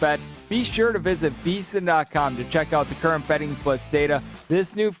next bet, be sure to visit VSiN.com to check out the current betting splits data.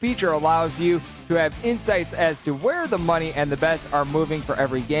 This new feature allows you to have insights as to where the money and the bets are moving for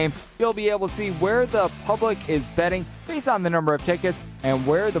every game. You'll be able to see where the public is betting based on the number of tickets and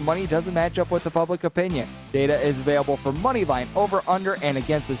where the money doesn't match up with the public opinion. Data is available for money line, over, under, and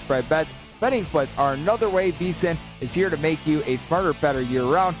against the spread bets. Betting splits are another way VSiN is here to make you a smarter, better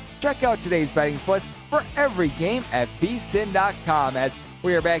year-round. Check out today's betting splits for every game at VSiN.com. As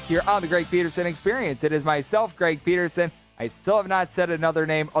we are back here on the Greg Peterson Experience, it is myself, Greg Peterson. I still have not said another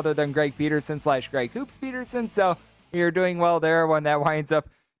name other than Greg Peterson / Greg Hoops Peterson, so we are doing well there. When that winds up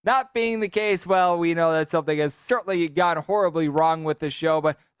not being the case, well, we know that something has certainly gone horribly wrong with the show,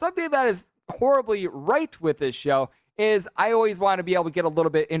 but something that is horribly right with this show is I always want to be able to get a little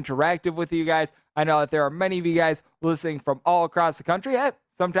bit interactive with you guys. I know that there are many of you guys listening from all across the country,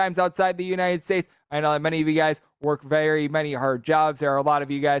 sometimes outside the United States. I know that many of you guys work very many hard jobs. There are a lot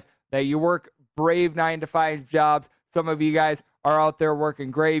of you guys that you work brave 9-to-5 jobs. Some of you guys are out there working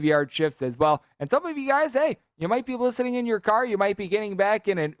graveyard shifts as well. And some of you guys, hey, you might be listening in your car. You might be getting back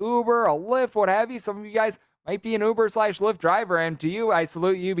in an Uber, a Lyft, what have you. Some of you guys might be an Uber / Lyft driver. And to you, I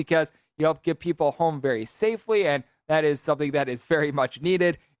salute you because you help get people home very safely. And that is something that is very much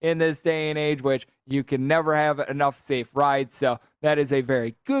needed in this day and age, which you can never have enough safe rides. So that is a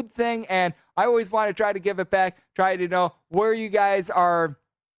very good thing. And I always want to try to give it back, try to know where you guys are,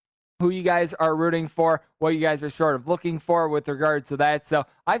 who you guys are rooting for, what you guys are sort of looking for with regards to that. So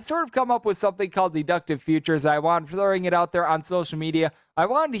I've sort of come up with something called Deductive Futures. I want throwing it out there on social media. I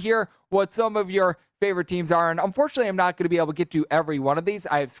wanted to hear what some of your favorite teams are. And unfortunately, I'm not going to be able to get to every one of these.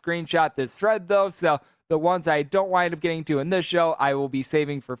 I have screenshot this thread though. So the ones I don't wind up getting to in this show, I will be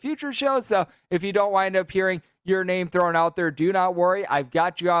saving for future shows. So if you don't wind up hearing your name thrown out there, do not worry. I've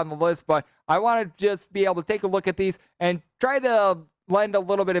got you on the list, but I want to just be able to take a look at these and try to lend a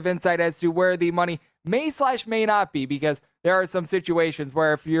little bit of insight as to where the money may / may not be, because there are some situations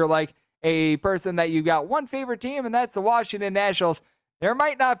where if you're like a person that you got one favorite team and that's the Washington Nationals, there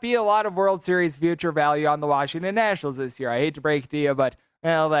might not be a lot of World Series future value on the Washington Nationals this year. I hate to break it to you, but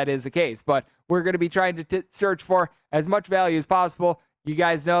well, that is the case. But we're going to be trying to search for as much value as possible. You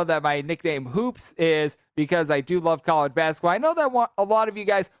guys know that my nickname Hoops is because I do love college basketball. I know that a lot of you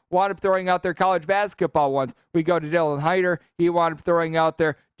guys wound up throwing out their college basketball ones. We go to Dylan Hyder. He wound up throwing out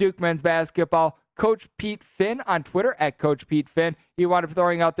their Duke men's basketball. Coach Pete Finn on Twitter at Coach Pete Finn. He wound up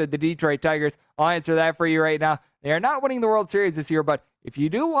throwing out the Detroit Tigers. I'll answer that for you right now. They are not winning the World Series this year, but if you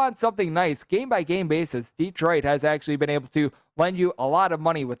do want something nice, game-by-game basis, Detroit has actually been able to lend you a lot of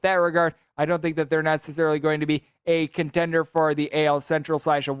money with that regard. I don't think that they're necessarily going to be a contender for the AL Central /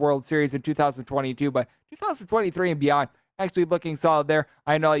 a World Series in 2022, but 2023 and beyond, actually looking solid there.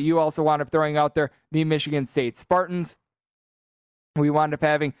 I know you also wound up throwing out there the Michigan State Spartans. We wound up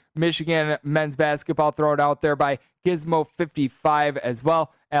having Michigan men's basketball thrown out there by Gizmo55 as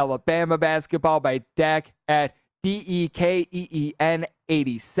well. Alabama basketball by Dak at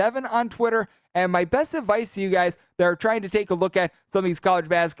DEKEEN87 on Twitter. And my best advice to you guys that are trying to take a look at some of these college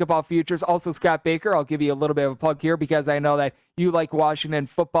basketball futures, also Scott Baker, I'll give you a little bit of a plug here because I know that you like Washington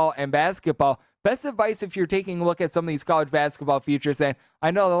football and basketball. Best advice if you're taking a look at some of these college basketball futures, and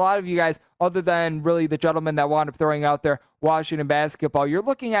I know a lot of you guys, other than really the gentleman that wound up throwing out there Washington basketball, you're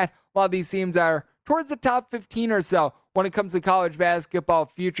looking at a lot of these teams that are towards the top 15 or so when it comes to college basketball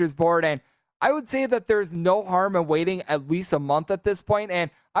futures board, and I would say that there's no harm in waiting at least a month at this point, and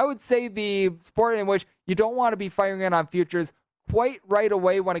I would say the sport in which you don't want to be firing in on futures quite right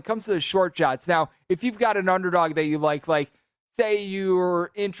away when it comes to the short shots. Now, if you've got an underdog that you like say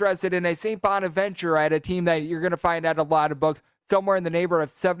you're interested in a St. Bonaventure at a team that you're going to find at a lot of books somewhere in the neighborhood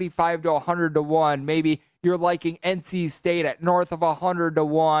of 75 to 100 to 1. Maybe you're liking NC State at north of 100 to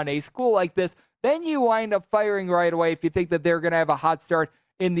 1, a school like this. Then you wind up firing right away if you think that they're going to have a hot start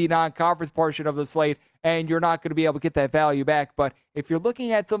in the non-conference portion of the slate, and you're not going to be able to get that value back. But if you're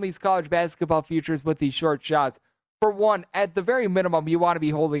looking at some of these college basketball futures with these short shots, for one, at the very minimum, you want to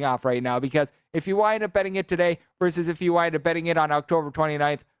be holding off right now, because if you wind up betting it today versus if you wind up betting it on October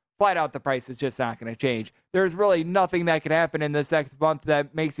 29th, flat out the price is just not going to change. There's really nothing that can happen in this next month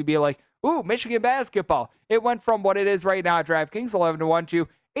that makes you be like, ooh, Michigan basketball. It went from what it is right now at DraftKings, 11 to 1 to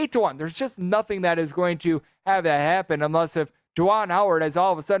 8 to 1. There's just nothing that is going to have that happen unless if Juwan Howard has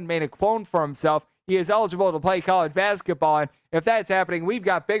all of a sudden made a clone for himself. He is eligible to play college basketball, and if that's happening, we've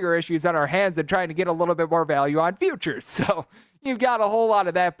got bigger issues on our hands than trying to get a little bit more value on futures. So you've got a whole lot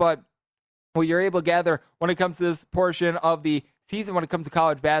of that, but what you're able to gather when it comes to this portion of the season, when it comes to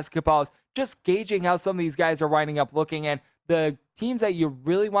college basketball, is just gauging how some of these guys are winding up looking, and the teams that you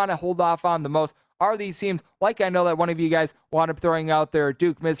really want to hold off on the most are these teams, like I know that one of you guys wound up throwing out there,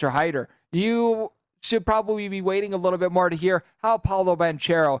 Duke, Mr. Hyder. You should probably be waiting a little bit more to hear how Paolo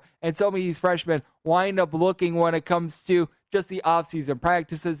Banchero and some of these freshmen wind up looking when it comes to just the offseason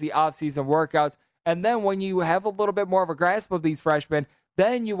practices, the offseason workouts. And then when you have a little bit more of a grasp of these freshmen,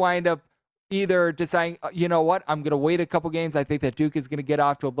 then you wind up either deciding, you know what, I'm going to wait a couple games. I think that Duke is going to get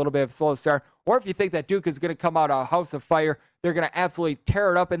off to a little bit of a slow start. Or if you think that Duke is going to come out a house of fire, they're going to absolutely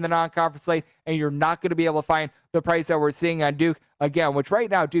tear it up in the non-conference slate, and you're not going to be able to find the price that we're seeing on Duke again, which right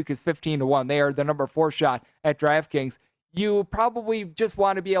now Duke is 15 to 1. They are the number 4 shot at DraftKings. You probably just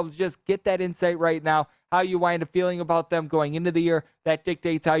want to be able to just get that insight right now, how you wind up feeling about them going into the year. That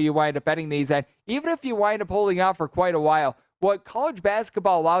dictates how you wind up betting these. And even if you wind up holding out for quite a while, what college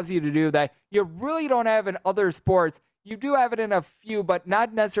basketball allows you to do that you really don't have in other sports, you do have it in a few, but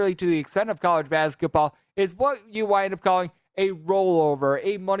not necessarily to the extent of college basketball, is what you wind up calling a rollover,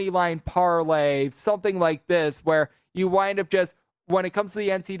 a money line parlay, something like this, where you wind up just, when it comes to the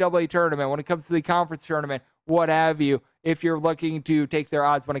NCAA tournament, when it comes to the conference tournament, what have you, if you're looking to take their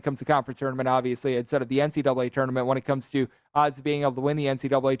odds when it comes to conference tournament, obviously, instead of the NCAA tournament, when it comes to odds of being able to win the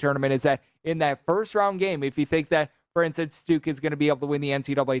NCAA tournament, is that in that first round game, if you think that, for instance, Duke is going to be able to win the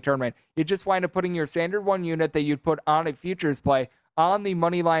NCAA tournament, you just wind up putting your standard one unit that you'd put on a futures play on the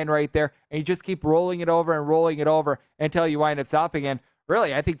money line right there, and you just keep rolling it over until you wind up stopping. And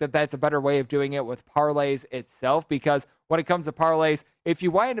really, I think that that's a better way of doing it with parlays itself, because when it comes to parlays, if you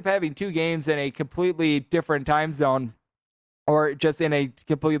wind up having 2 games in a completely different time zone, or just in a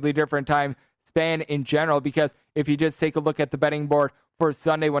completely different time span in general, because if you just take a look at the betting board for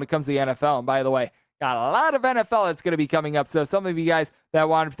Sunday when it comes to the NFL, and by the way, got a lot of NFL that's going to be coming up. So some of you guys that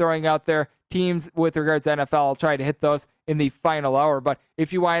wanted throwing out their teams with regards to NFL, I'll try to hit those in the final hour. But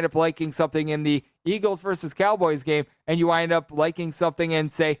if you wind up liking something in the Eagles versus Cowboys game, and you wind up liking something in,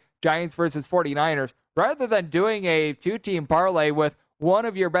 say, Giants versus 49ers, rather than doing a 2-team parlay with one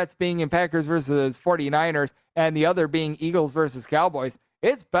of your bets being in Packers versus 49ers and the other being Eagles versus Cowboys,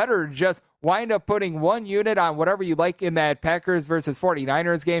 it's better to just wind up putting one unit on whatever you like in that Packers versus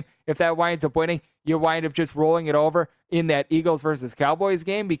 49ers game. If that winds up winning, you wind up just rolling it over in that Eagles versus Cowboys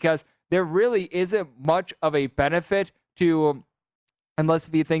game, because there really isn't much of a benefit to, unless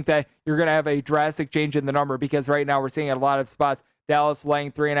if you think that you're going to have a drastic change in the number, because right now we're seeing at a lot of spots Dallas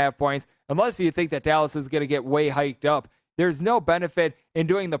laying 3.5 points. Unless you think that Dallas is going to get way hiked up, there's no benefit in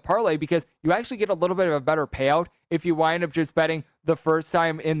doing the parlay, because you actually get a little bit of a better payout if you wind up just betting the first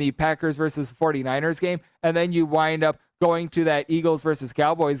time in the Packers versus 49ers game, and then you wind up going to that Eagles versus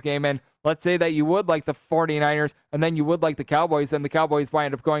Cowboys game. And let's say that you would like the 49ers and then you would like the Cowboys, and the Cowboys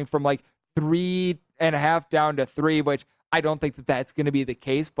wind up going from like 3.5 down to 3, which I don't think that that's going to be the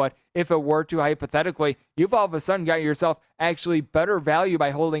case. But if it were to, hypothetically, you've all of a sudden got yourself actually better value by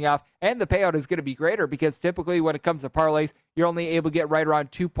holding off, and the payout is going to be greater, because typically when it comes to parlays, you're only able to get right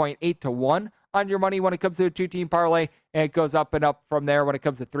around 2.8 to 1 on your money when it comes to a 2-team parlay, and it goes up and up from there when it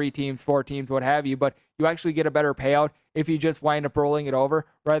comes to 3 teams, 4 teams, what have you. But you actually get a better payout if you just wind up rolling it over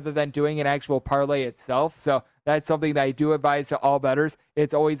rather than doing an actual parlay itself. So that's something that I do advise to all bettors.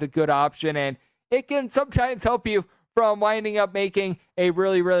 It's always a good option, and it can sometimes help you from winding up making a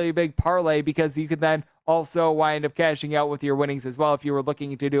really, really big parlay, because you can then also wind up cashing out with your winnings as well. If you were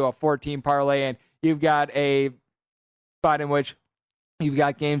looking to do a 4-team parlay and you've got a spot in which you've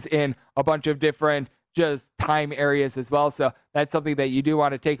got games in a bunch of different just time areas as well. So that's something that you do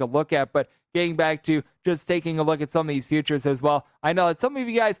want to take a look at. But getting back to just taking a look at some of these futures as well, I know that some of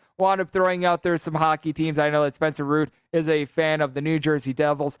you guys wound up throwing out there some hockey teams. I know that Spencer Root is a fan of the New Jersey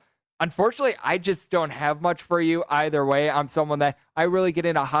Devils. Unfortunately, I just don't have much for you either way. I'm someone that I really get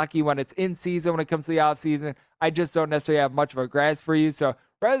into hockey when it's in season. When it comes to the off season, I just don't necessarily have much of a grasp for you. So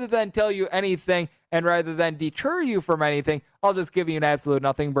rather than tell you anything and rather than deter you from anything, I'll just give you an absolute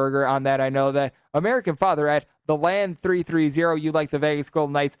nothing burger on that. I know that American Father at the Land 330, you like the Vegas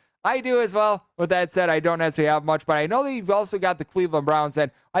Golden Knights. I do as well. With that said, I don't necessarily have much, but I know that you've also got the Cleveland Browns,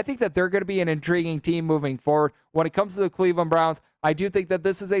 and I think that they're going to be an intriguing team moving forward. When it comes to the Cleveland Browns, I do think that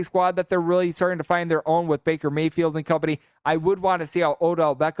this is a squad that they're really starting to find their own with Baker Mayfield and company. I would want to see how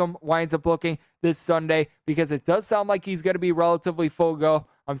Odell Beckham winds up looking this Sunday because it does sound like he's going to be relatively full go.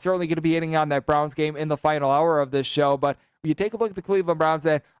 I'm certainly going to be hitting on that Browns game in the final hour of this show, but you take a look at the Cleveland Browns,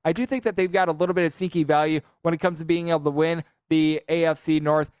 and I do think that they've got a little bit of sneaky value when it comes to being able to win the AFC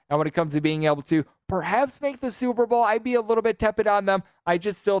North, and when it comes to being able to perhaps make the Super Bowl, I'd be a little bit tepid on them. I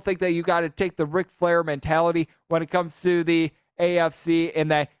just still think that you got to take the Ric Flair mentality when it comes to the AFC, in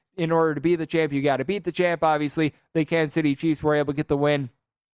that in order to be the champ, you got to beat the champ. Obviously, the Kansas City Chiefs were able to get the win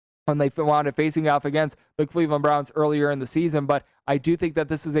when they wound up facing off against the Cleveland Browns earlier in the season, but I do think that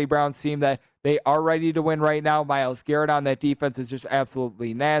this is a Browns team that they are ready to win right now. Myles Garrett on that defense is just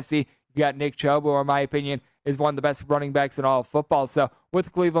absolutely nasty. You got Nick Chubb, who in my opinion is one of the best running backs in all of football. So with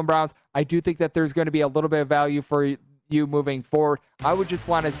the Cleveland Browns, I do think that there's going to be a little bit of value for you moving forward. I would just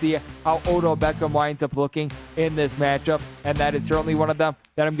want to see how Odell Beckham winds up looking in this matchup, and that is certainly one of them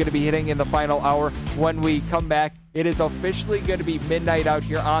that I'm going to be hitting in the final hour when we come back. It is officially going to be midnight out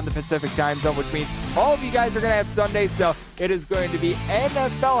here on the Pacific time zone, which means all of you guys are going to have Sundays, so it is going to be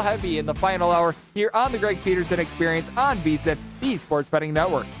NFL heavy in the final hour here on the Greg Peterson Experience on VSiN, the Sports Betting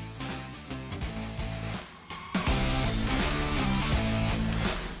Network.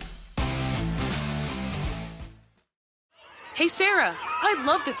 Hey Sarah, I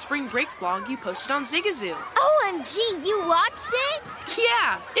loved that spring break vlog you posted on Zigazoo. OMG, you watched it?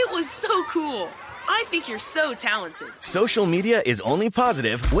 Yeah, it was so cool. I think you're so talented. Social media is only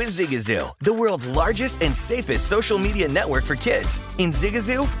positive with Zigazoo, the world's largest and safest social media network for kids. In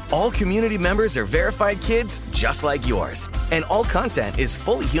Zigazoo, all community members are verified kids just like yours, and all content is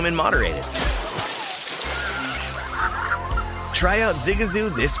fully human moderated. Try out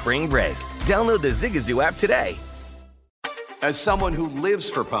Zigazoo this spring break. Download the Zigazoo app today. As someone who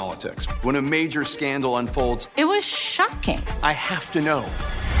lives for politics, when a major scandal unfolds, It was shocking. I have to know,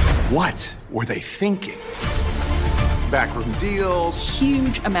 what were they thinking? Backroom deals,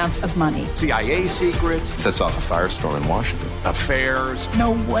 Huge amounts of money. CIA secrets, Sets off a firestorm in Washington. affairs,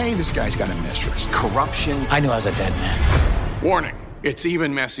 No way this guy's got a mistress. corruption. I knew I was a dead man. Warning, it's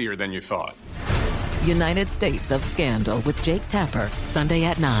even messier than you thought. United States of Scandal with Jake Tapper, Sunday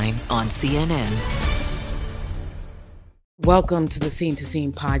at 9 on CNN. Welcome to the Scene to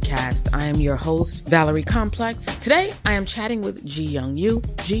Scene podcast. I am your host, Valerie Complex. Today, I am chatting with Ji Young Yu.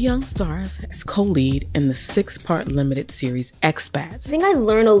 Ji Young stars as co-lead in the 6-part limited series Expats. I think I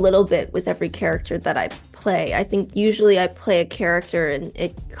learn a little bit with every character that I play. I think usually I play a character and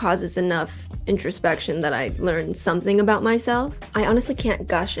it causes enough introspection that I learn something about myself. I honestly can't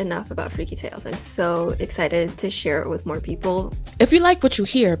gush enough about Freaky Tales. I'm so excited to share it with more people. If you like what you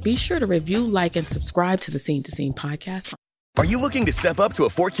hear, be sure to review, like, and subscribe to the Scene to Scene podcast. Are you looking to step up to a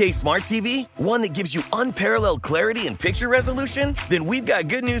 4K smart TV? One that gives you unparalleled clarity and picture resolution? Then we've got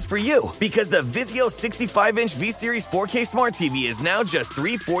good news for you, because the Vizio 65-inch V-Series 4K smart TV is now just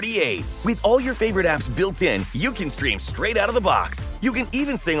 $348. With all your favorite apps built in, you can stream straight out of the box. You can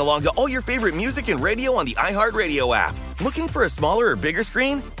even sing along to all your favorite music and radio on the iHeartRadio app. Looking for a smaller or bigger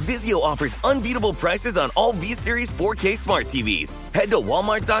screen? Vizio offers unbeatable prices on all V-Series 4K smart TVs. Head to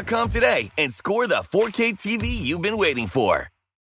Walmart.com today and score the 4K TV you've been waiting for.